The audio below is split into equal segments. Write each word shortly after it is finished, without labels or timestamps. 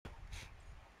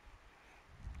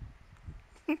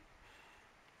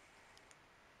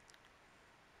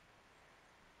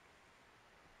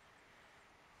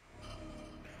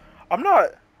I'm not.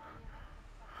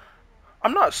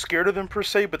 I'm not scared of them per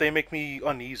se, but they make me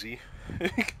uneasy.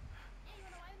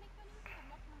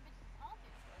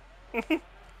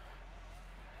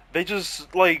 They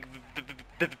just like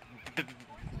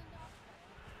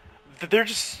they're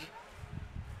just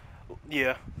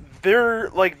yeah. They're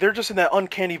just in that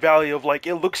uncanny valley of like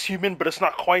it looks human but it's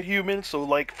not quite human, so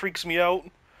like freaks me out.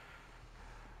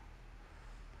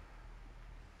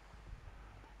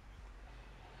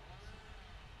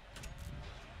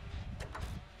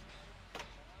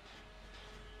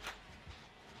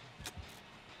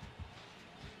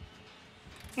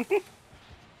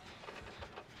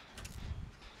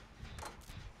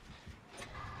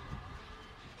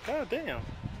 God damn.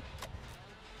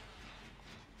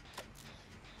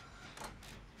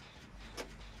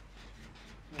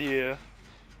 Yeah.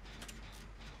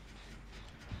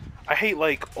 I hate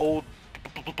like old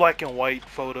black and white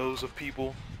photos of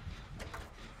people.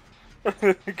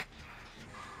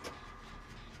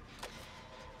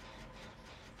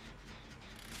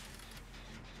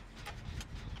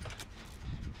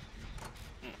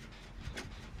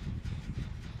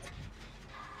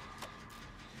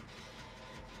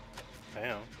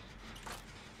 Damn.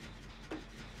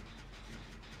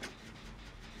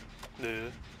 Yeah.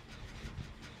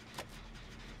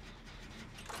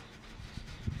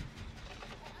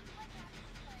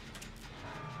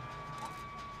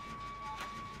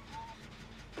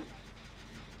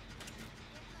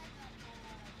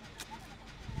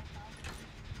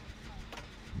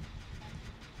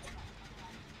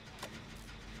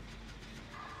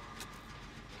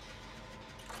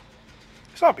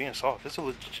 It's not being soft. It's a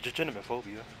legitimate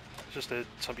phobia. It's just that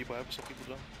some people have it, some people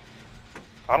don't.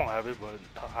 I don't have it, but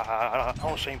I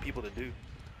don't shame people that do.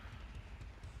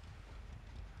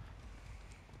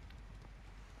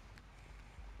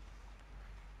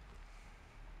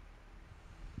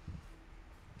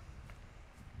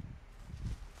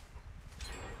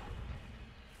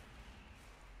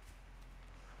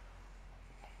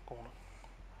 Going,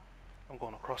 I'm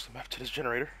going across the map to this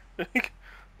generator.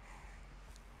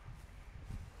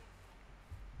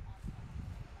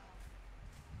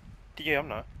 Yeah, I'm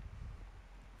not.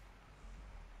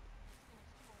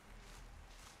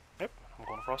 Yep, I'm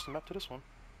going across the map to this one.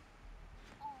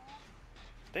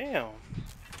 Damn.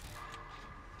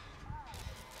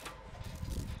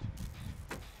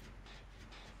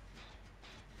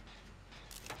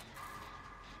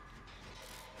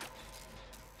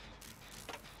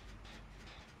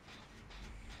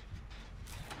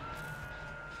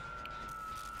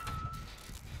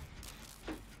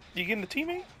 You getting the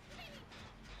teammate?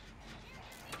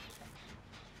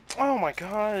 Oh my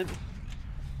god.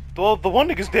 Well, the one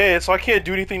nigga's dead, so I can't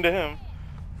do anything to him.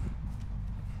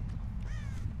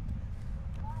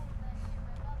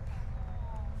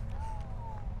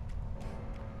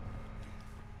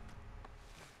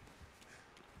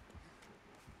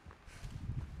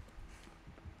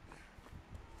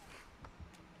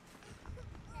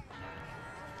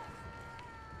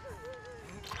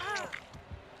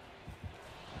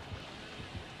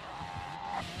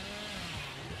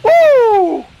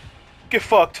 Woo! Get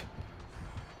fucked.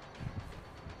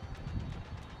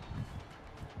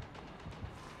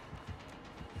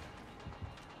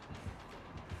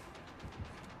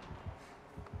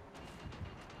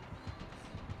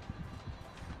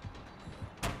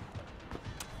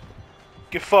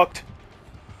 Get fucked.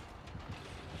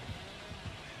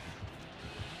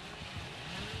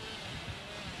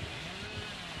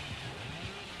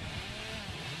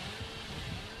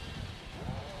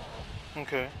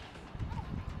 Okay.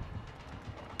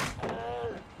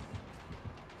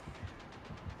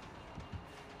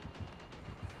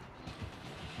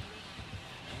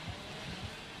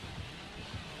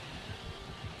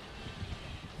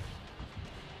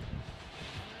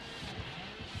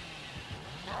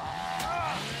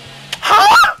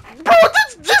 Huh? Bro,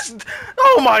 this.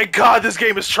 Oh my god, this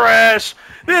game is trash.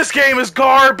 This game is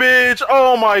garbage.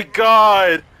 Oh my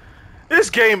god. This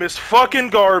game is fucking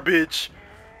garbage.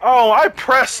 Oh, I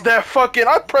pressed that fucking.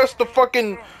 I pressed the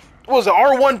fucking. What was it,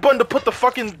 R1 button to put the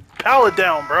fucking pallet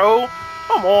down, bro?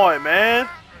 Come on, man.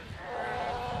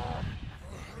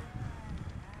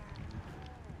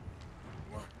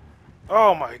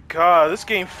 Oh my god, this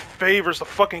game favors the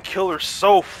fucking killer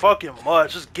so fucking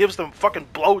much. Just gives them fucking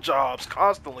blowjobs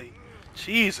constantly.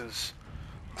 Jesus.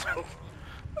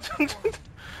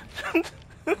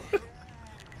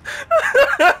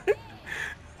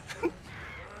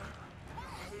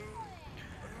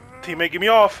 Teammate, get me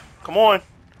off. Come on.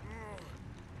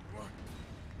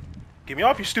 Get me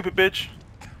off, you stupid bitch.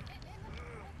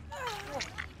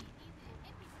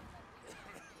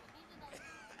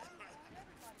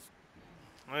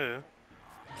 Yeah.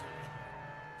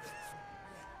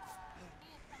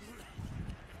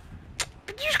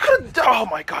 You could. Oh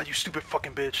my god, you stupid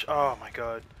fucking bitch. Oh my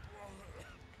god.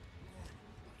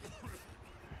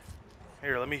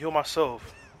 Here, let me heal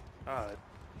myself. God.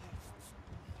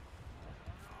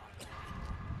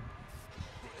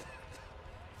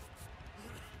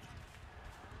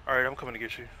 Alright, I'm coming to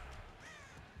get you.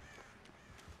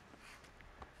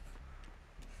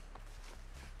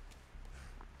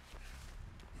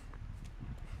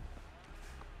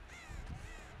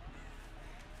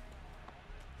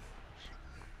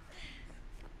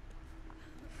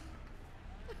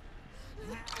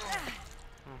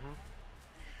 Mm-hmm.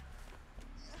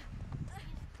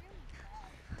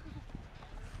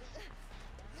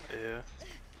 Yeah.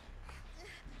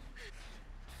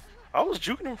 I was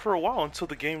juking him for a while until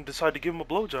the game decided to give him a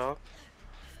blowjob.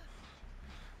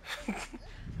 Mm-hmm.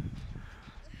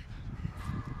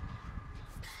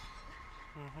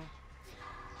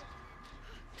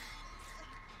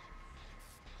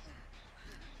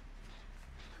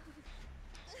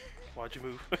 Why'd you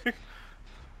move?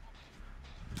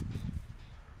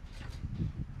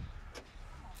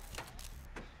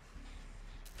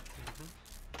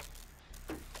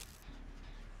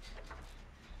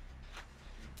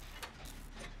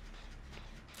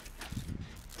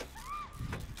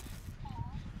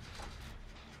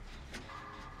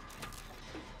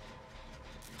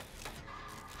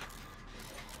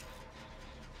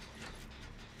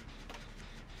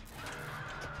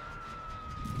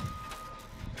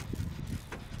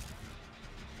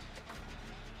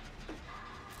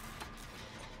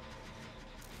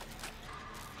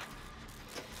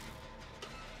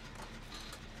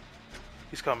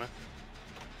 He's coming.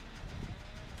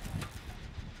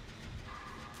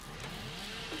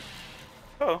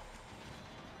 Oh.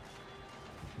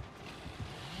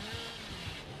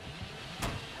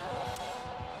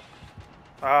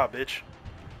 Ah, bitch.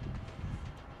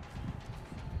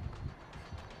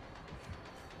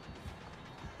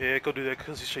 Yeah, go do that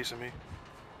because he's chasing me.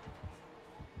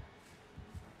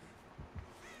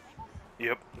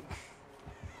 Yep.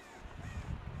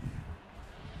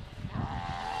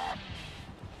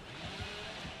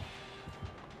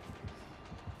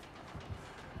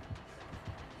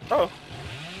 Oh.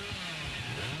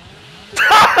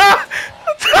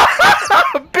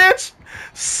 Bitch!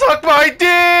 Suck my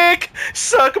dick!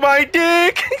 Suck my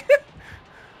dick!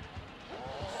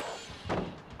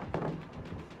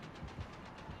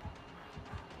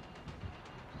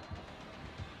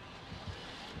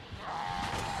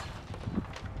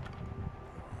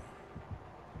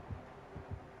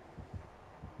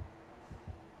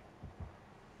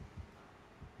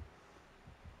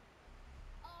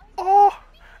 Oh.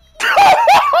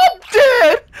 I'm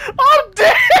dead! I'm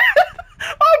dead!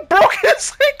 I broke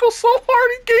his ankle so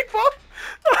hard he gave up!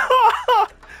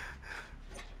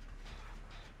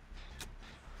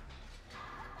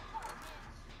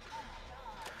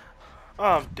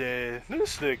 I'm dead.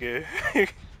 This nigga.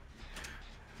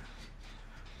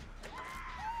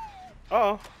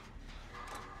 Uh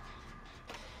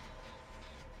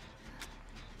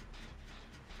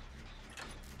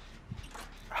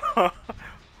oh.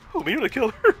 Who, me or the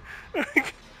killer?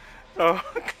 Oh.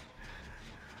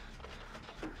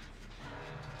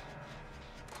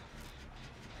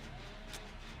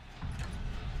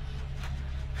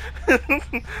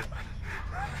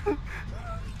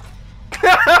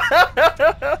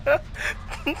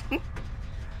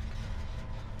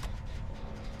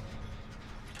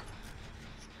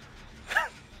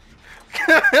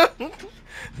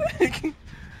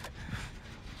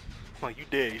 Like, you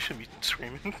dead, you shouldn't be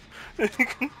screaming.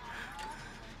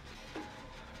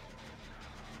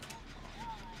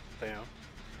 Damn.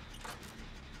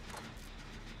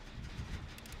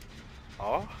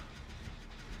 Oh.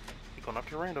 He going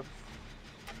after random.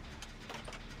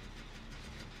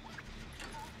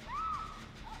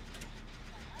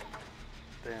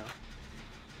 Damn.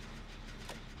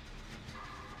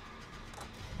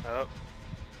 Up.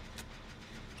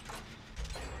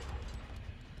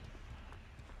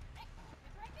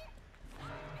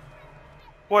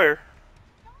 Where?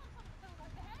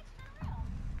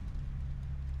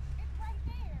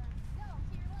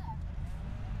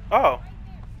 Oh.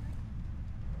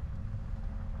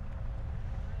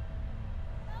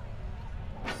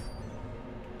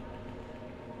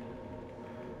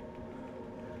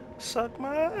 Suck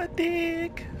my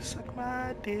dick. Suck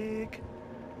my dick.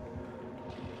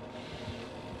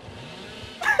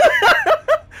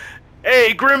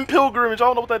 Hey, Grim Pilgrimage. I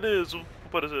don't know what that is.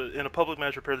 What is it? In a public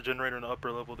match, repair the generator in the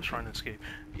upper level of the shrine and escape.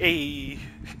 Hey.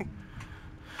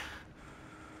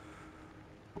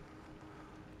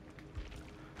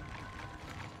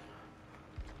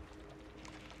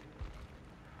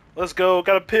 Let's go.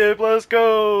 Got a pip. Let's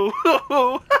go.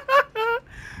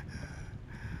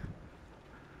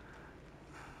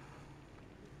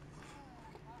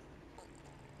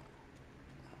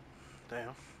 Damn.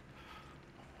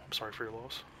 I'm sorry for your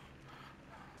loss.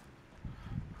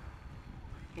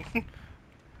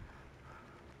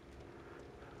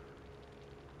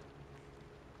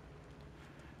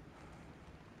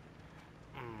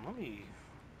 Let me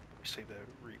save that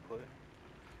replay.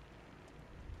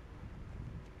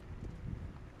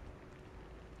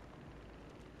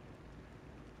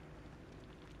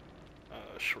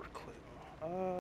 Short clip.